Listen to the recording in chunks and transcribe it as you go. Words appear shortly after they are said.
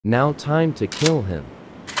Now time to kill him.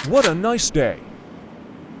 What a nice day.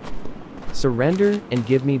 Surrender and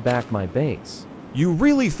give me back my base. You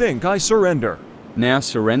really think I surrender? Now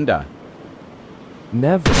surrender.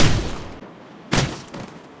 Never.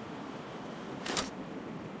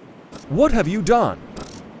 What have you done?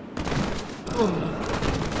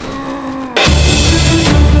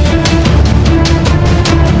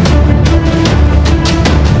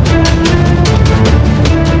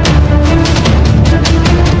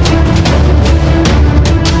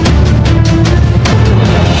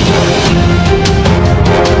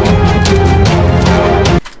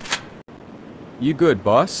 You good,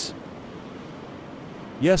 boss?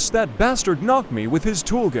 Yes, that bastard knocked me with his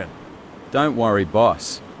toolgun. Don't worry,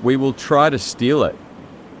 boss. We will try to steal it.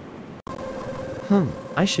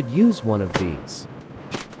 I should use one of these.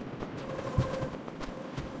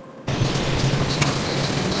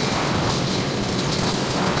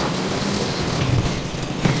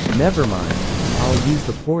 Never mind. I'll use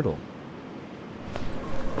the portal.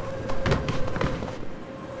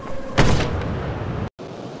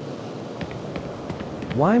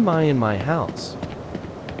 Why am I in my house?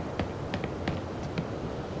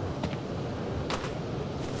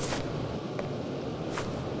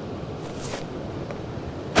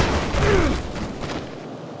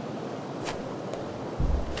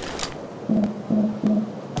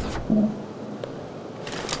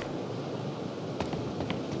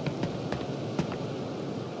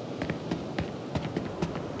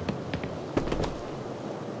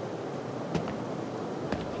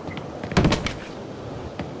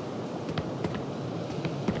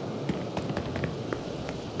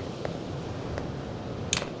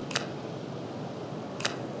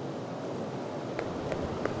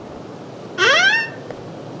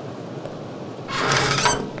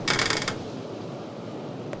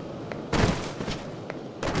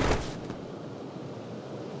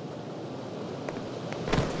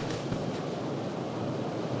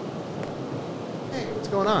 What's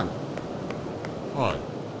going on? Hi.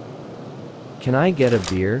 Can I get a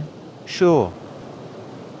beer? Sure.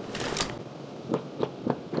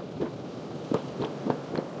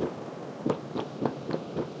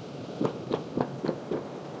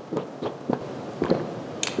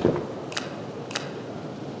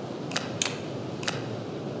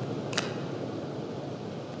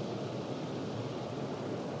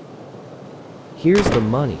 Here's the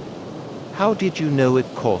money. How did you know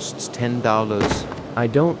it costs $10? I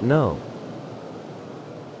don't know.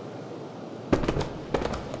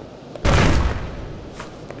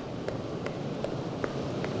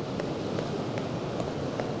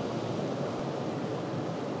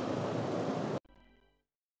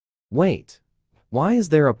 Wait. Why is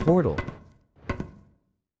there a portal?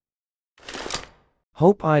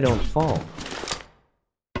 Hope I don't fall.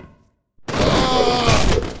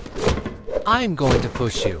 I'm going to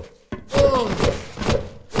push you.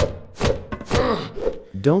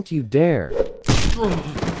 Don't you dare.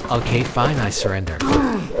 Okay, fine, I surrender.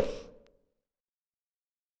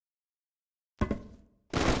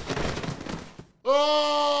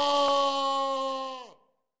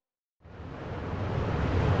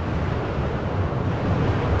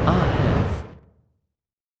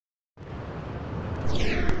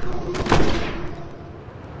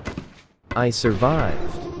 I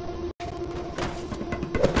survived.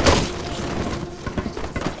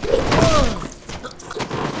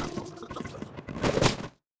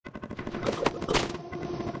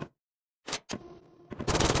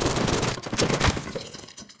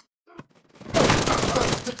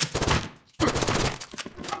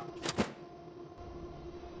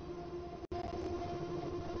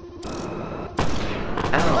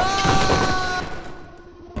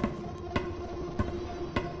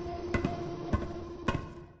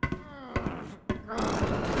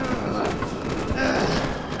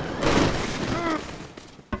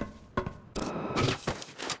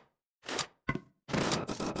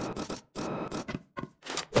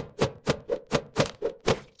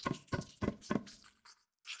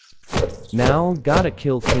 Now, gotta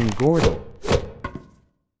kill King Goredoll.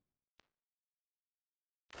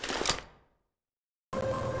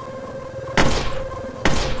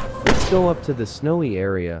 Let's go up to the snowy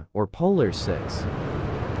area, or Polar 6.